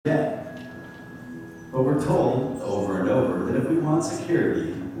But we're told over and over that if we want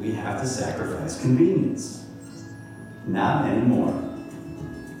security, we have to sacrifice convenience. Not anymore.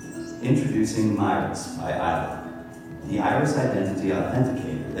 Introducing Myris by Eyelok, the iris identity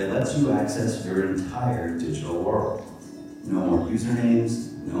authenticator that lets you access your entire digital world. No more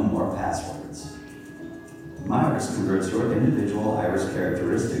usernames, no more passwords. Myris converts your individual iris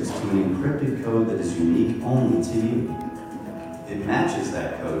characteristics to an encrypted code that is unique only to you. It matches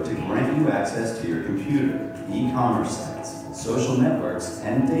that code to grant you access to your computer, e-commerce sites, social networks,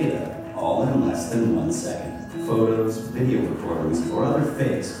 and data, all in less than 1 second. Photos, video recordings, or other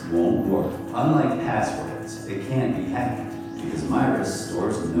fakes won't work. Unlike passwords, it can't be hacked because Myris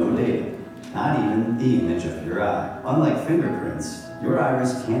stores no data, not even the image of your eye. Unlike fingerprints, your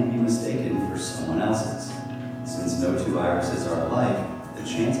iris can't be mistaken for someone else's. Since no two irises are alike, the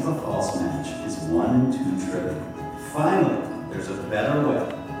chance of a false match is 1 in 2 trillion. Finally, there's a better way,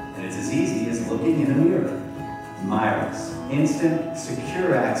 and it's as easy as looking in a mirror. Myris, instant,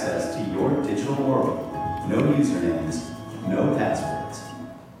 secure access to your digital world. No usernames, no passwords.